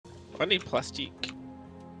Plenty of plastic.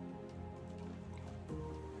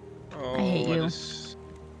 Oh, I hate you.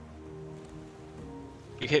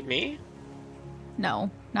 You hit me? No,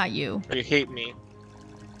 not you. Or you hate me?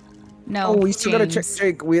 No. Oh, we still gotta check, James.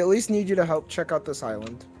 Jake. We at least need you to help check out this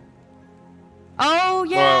island. Oh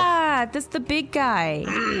yeah, that's the big guy.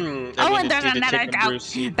 Oh, and there's another goat.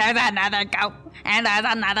 There's another goat, and there's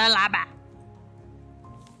another llama.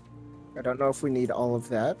 I don't know if we need all of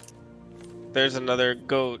that. There's another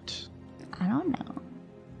goat. I don't know.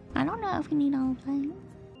 I don't know if we need all of that.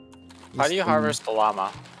 How do you harvest the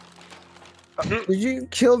llama? Did you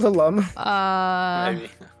kill the llama? Maybe.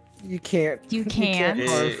 You can't. You can't.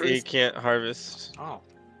 You can't harvest. Oh.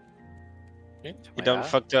 You done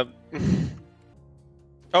fucked up.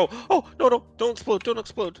 Oh, no, don't explode, don't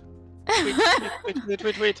explode.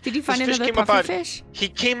 Wait. Did you find This fish another came up pufferfish? He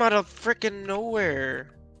came out of frickin' nowhere.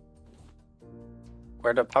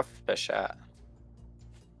 Where the pufferfish at?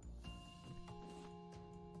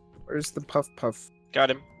 Where's the puff?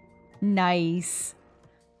 Got him. Nice.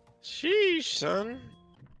 Sheesh, son.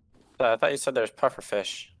 I thought you said there's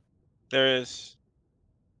pufferfish. There is.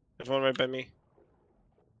 There's one right by me.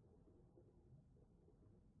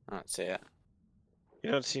 I don't see it.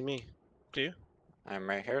 You don't see me, do you? I'm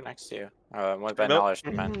right here next to you. What about Nope. Nellers,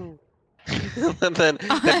 man? And then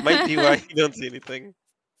that might be why you don't see anything.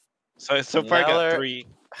 So far I got 3.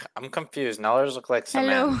 I'm confused. Nellers look like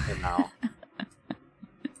Hello. cement now.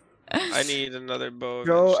 I need another bow.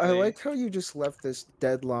 Joe, I eventually. like how you just left this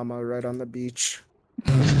dead llama right on the beach.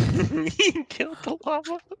 He killed the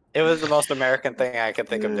llama. It was the most American thing I could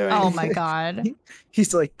think of doing. Oh my god.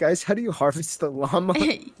 He's like, guys, how do you harvest the llama?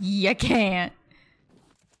 You can't.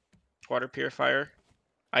 Water purifier.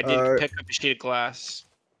 I did pick up a sheet of glass.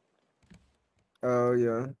 Oh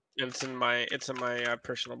yeah. It's in my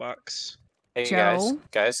personal box. Hey Joe?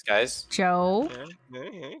 guys. Joe? Yeah.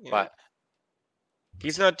 What?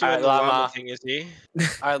 He's not doing Alright, the llama llama. thing, is he?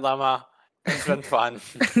 Alright, llama. It's been fun.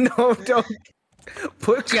 No, don't.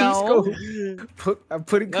 Put Joe? Cusco. I'm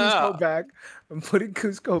putting Cusco back. I'm putting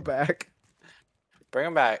Cusco back. Bring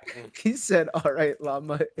him back. He said, "All right,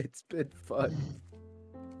 llama, it's been fun."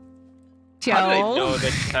 Joe? How did I know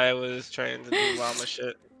that I was trying to do llama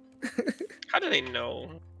shit? How did I know?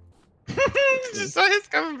 Just saw he's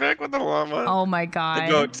coming back with the llama. Oh my The god.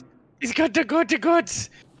 goat. He's got the goat.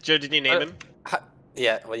 Joe, did you name him?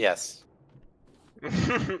 Yeah, well, yes.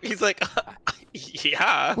 He's like,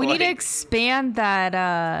 yeah. We need to expand that,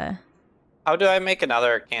 How do I make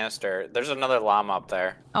another canister? There's another llama up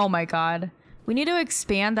there. Oh my god. We need to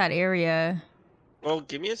expand that area. Well,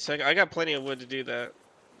 give me a second. I got plenty of wood to do that.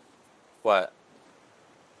 What?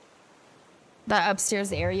 That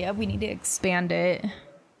upstairs area. We need to expand it.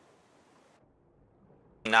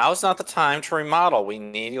 Now's not the time to remodel. We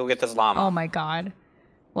need to go get this llama. Oh my god.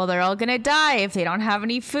 Well, they're all gonna die if they don't have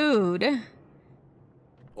any food.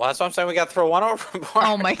 Well, that's what I'm saying. We got to throw one overboard.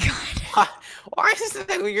 Oh my god. Why is it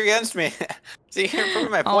that you're against me? See, you're proving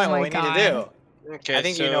my point. Oh my what we need to do. Okay, I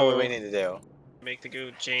think you know what we need to do. Make the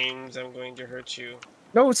goat, James. I'm going to hurt you.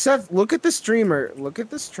 No, Seth, look at the streamer. Look at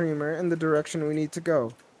the streamer and the direction we need to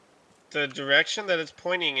go. The direction that it's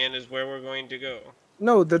pointing in is where we're going to go.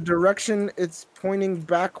 No, the direction it's pointing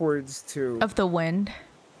backwards to. Of the wind.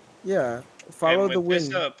 Yeah, follow and the with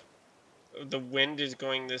wind. This up, the wind is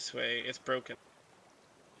going this way. It's broken.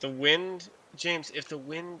 The wind, James. If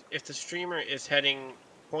the streamer is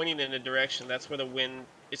pointing in a direction, that's where the wind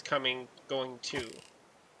is going to.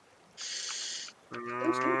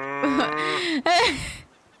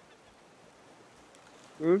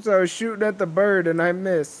 Oops, I was shooting at the bird and I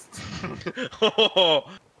missed. Oh,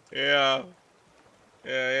 yeah.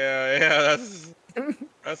 That's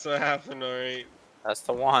what happened, alright. That's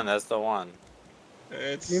the one. That's the one.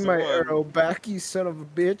 It's Need the my one. arrow back, you son of a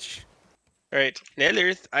bitch. Alright,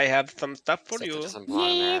 Nellers, I have some stuff for Except it you. doesn't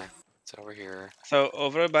belong there. It's over here. So,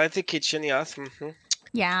 over by the kitchen, yes.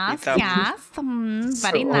 Yes, It's, yes. Very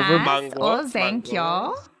So nice. mango, Oh, thank mango.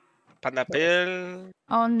 you. Pineapple.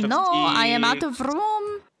 Oh no, I am out of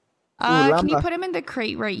room. Can you llama. put him in the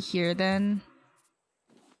crate right here then?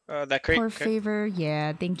 That crate. For Okay. favor,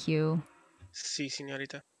 yeah, thank you. Si,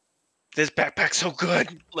 señorita. This backpack's so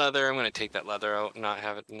good. Leather. I'm gonna take that leather out and not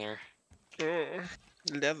have it in there.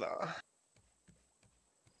 Leather.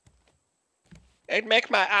 It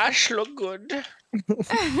make my ass look good.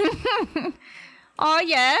 Oh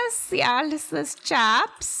yes, this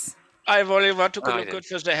chaps. I've only want to I look did. good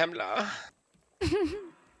for the Hemler.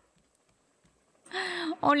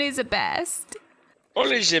 Only the best.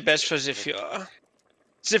 Only the best for the few.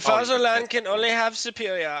 The fatherland can only have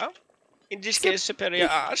superior. In this case, superior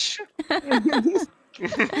ass.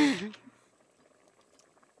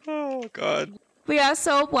 Oh God. We are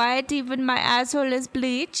so white, even my asshole is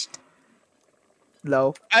bleached.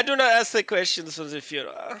 No. I do not ask the questions of the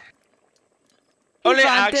Führer. Only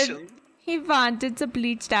action. He wanted a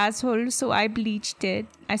bleached asshole, so I bleached it.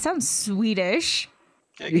 I sound Swedish.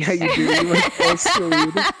 Yeah, you do. You went full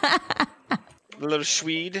Swede. Little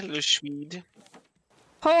Swede.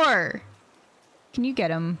 Whore. Can you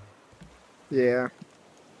get him? Yeah.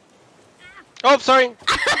 Oh, sorry.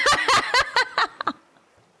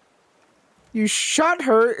 You shot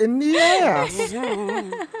her in the ass.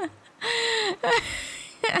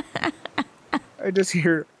 I just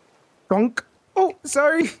hear thunk. Oh,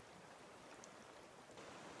 sorry.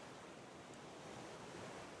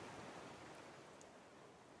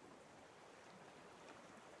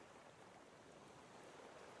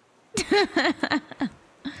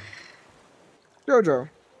 Jojo.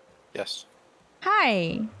 Yes.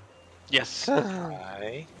 Hi. Yes.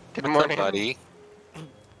 Hi. Good morning, buddy.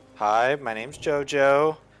 Hi, my name's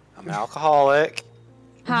Jojo. I'm an alcoholic.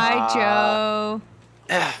 Hi, Joe.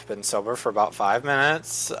 Been sober for about 5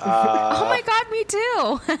 minutes. Oh my God, me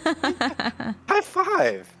too. High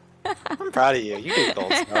five. I'm proud of you. You get a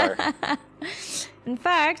gold star. In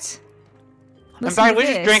fact, We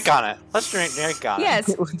should drink on it. Let's drink on it.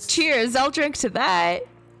 Yes. Cheers. I'll drink to that.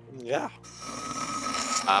 Yeah.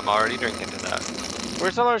 I'm already drinking to that.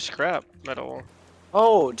 Where's all our scrap metal?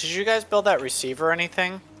 Oh, did you guys build that receiver or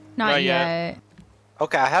anything? Not yet.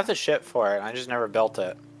 Okay, I have the ship for it. I just never built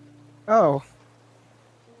it. Oh.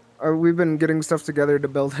 We've been getting stuff together to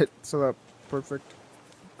build it, so that's perfect.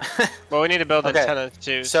 Well, we need to build Okay. antennas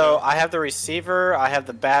too. So I have the receiver, I have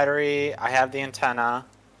the battery, I have the antenna.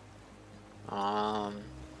 I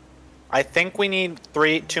think we need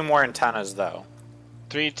 2 more antennas though.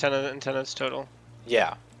 3 antennas total.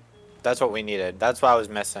 Yeah, that's what we needed. That's what I was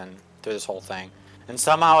missing through this whole thing. And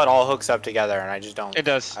somehow it all hooks up together, and I just don't. It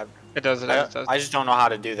does. It does. I just don't know how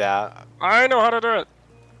to do that. I know how to do it.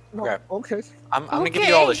 Okay. Okay. I'm gonna give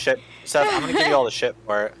you all the shit, Seth. I'm gonna give you all the shit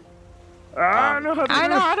for it. I know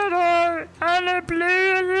how to do it. I'm a blue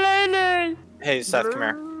lady. Hey, Seth, come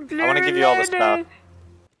here. I want to give you all the stuff.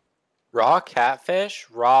 Raw catfish,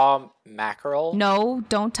 raw mackerel, No,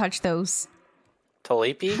 don't touch those.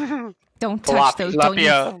 talipi, Don't touch those.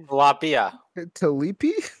 Tilapia. tilapia.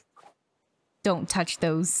 Talipi? Don't touch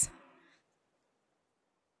those.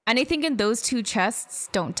 Anything in those 2 chests,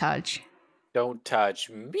 don't touch. Don't touch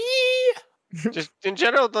me. Just in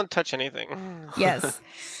general, don't touch anything. Yes.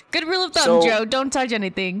 Good rule of thumb, So- Joe. Don't touch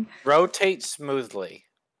anything. Rotate smoothly.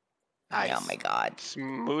 Nice. Oh my God.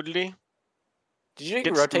 Smoothly. Did you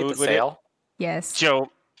Get rotate smooth the with it. sail? Yes.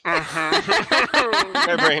 Joe.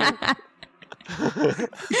 My brain.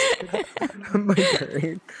 My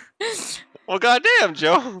brain. Well, goddamn,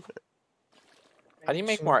 Joe. How do you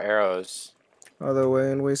make more arrows? Other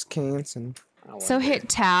way and waste cans and I So wonder. hit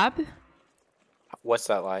tab. What's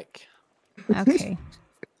that like? Okay.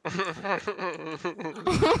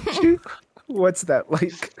 what's that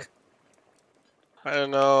like? I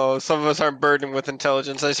don't know. Some of us aren't burdened with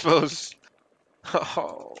intelligence, I suppose.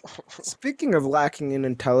 Oh. Speaking of lacking in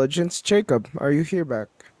intelligence, Jacob, are you here back?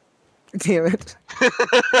 Damn it.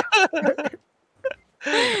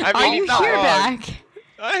 I Are mean, you he's not here wrong. back?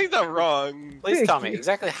 He's not wrong. Please Thank tell me you.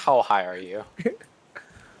 exactly how high are you?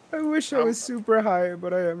 I wish I was super high,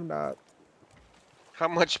 but I am not. How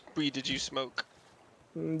much weed did you smoke?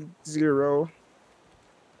 0.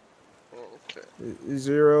 Okay.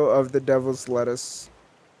 0 of the devil's lettuce.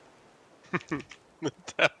 The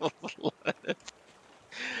devil's lettuce.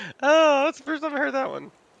 Oh, that's the first time I heard that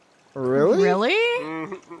one. Really?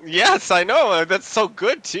 Really? Yes, I know. That's so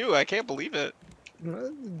good too. I can't believe it.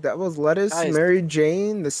 Devil's lettuce, Guys. Mary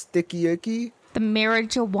Jane, the sticky icky, The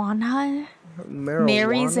marijuana? marijuana,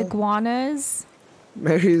 Mary's iguanas?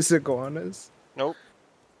 Mary's iguanas. Nope.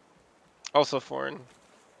 Also foreign.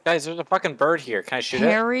 Guys, there's a fucking bird here. Can I shoot it?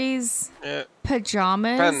 Harry's Yeah.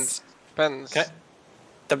 pajamas? Pens. Okay.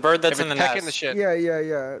 The bird that's If in it's the pecking nest. the shit. Yeah.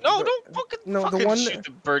 No, The- don't fucking, no, the fucking one shoot that-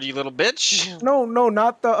 the bird, you little bitch. No,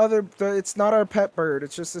 not the other. It's not our pet bird.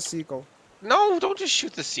 It's just a seagull. No, don't just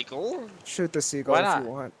shoot the seagull. Shoot the seagull Why if not? you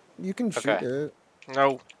want. You can shoot Okay. it.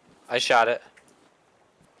 No. I shot it.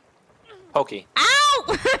 Pokey.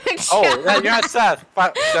 Ow! Oh, you're not Seth.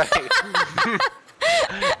 Sorry.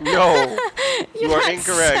 No. You're You are not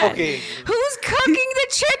incorrect. Seth. Pokey. Who's cooking the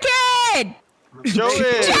chicken? Joe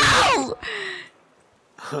is. Joe!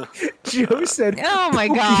 Joe said. Oh my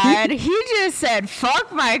God. He just said,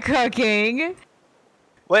 fuck my cooking.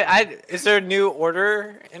 Wait, is there a new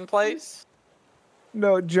order in place?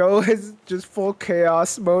 No, Joe is just full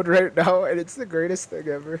chaos mode right now, and it's the greatest thing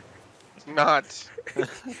ever. Not.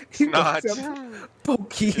 It's not.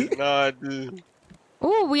 Pokey. It's not.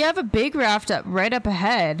 Oh, we have a big raft right up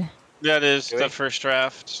ahead. That is the first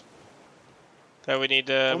raft that we need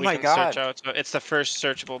to search out. So it's the first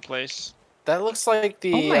searchable place. That looks like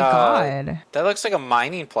the. Oh my god. That looks like a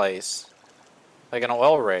mining place, like an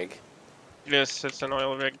oil rig. Yes, it's an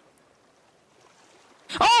oil rig.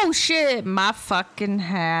 Oh shit! My fucking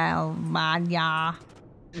hell, man, yeah.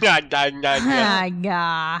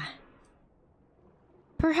 Yeah.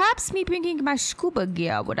 Perhaps me bringing my scuba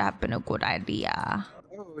gear would have been a good idea.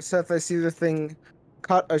 Oh, Seth, I see the thing.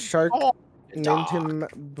 Caught a shark. Named him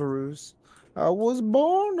Bruce. I was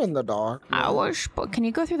born in the dark. Can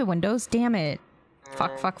you go through the windows? Damn it.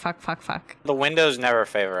 Fuck. The windows never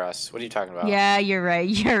favor us. What are you talking about? Yeah, you're right.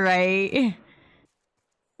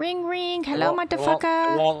 Ring. Hello,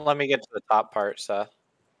 motherfucker. It won't let me get to the top part, Seth.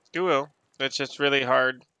 You will. It's just really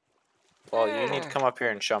hard. Well, you need to come up here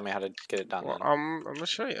and show me how to get it done. Well, I'm gonna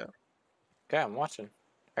show you. Okay, I'm watching.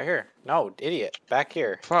 Right here. No, idiot. Back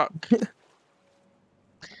here. Fuck.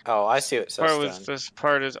 Oh, I see what it says. This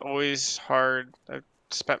part is always hard. I've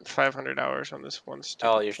spent 500 hours on this one stupid.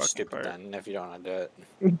 Oh, you're stupid part. Then if you don't want to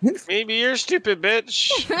do it. Maybe you're stupid,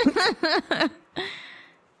 bitch.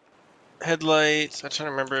 Headlights. I'm trying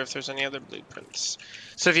to remember if there's any other blueprints.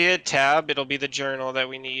 So if you hit tab, it'll be the journal that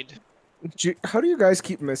we need. How do you guys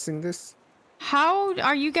keep missing this? How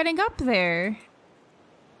are you getting up there?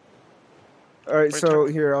 Alright, so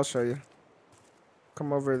here, I'll show you.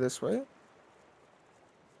 Come over this way.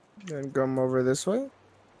 Then come over this way.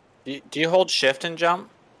 Do you hold shift and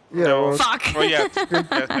jump? Yeah. No. Well, fuck. Oh yeah.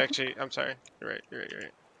 Yes, actually, I'm sorry. You're right.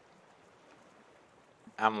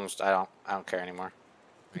 I don't care anymore.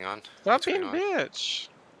 Hang on. Stop being a bitch.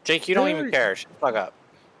 Jake, you don't even care. Shut the fuck up.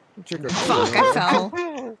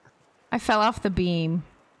 Fuck, I fell off the beam.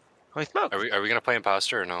 Holy smoke. Are we gonna play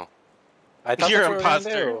imposter or no? I thought You're that's what we were gonna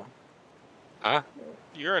imposter. do. Huh?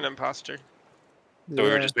 You're an imposter. So we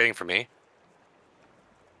were just waiting for me?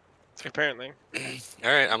 Apparently.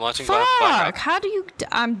 Alright, I'm launching Fuck! Black How do you?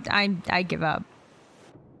 I give up.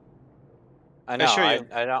 I know. sure I you.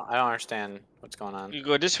 don't understand what's going on. You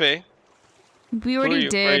go this way. We are already you?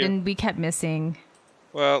 did, and we kept missing.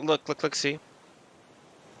 Well, look, see.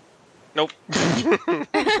 Nope. But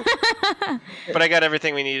I got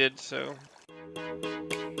everything we needed, so.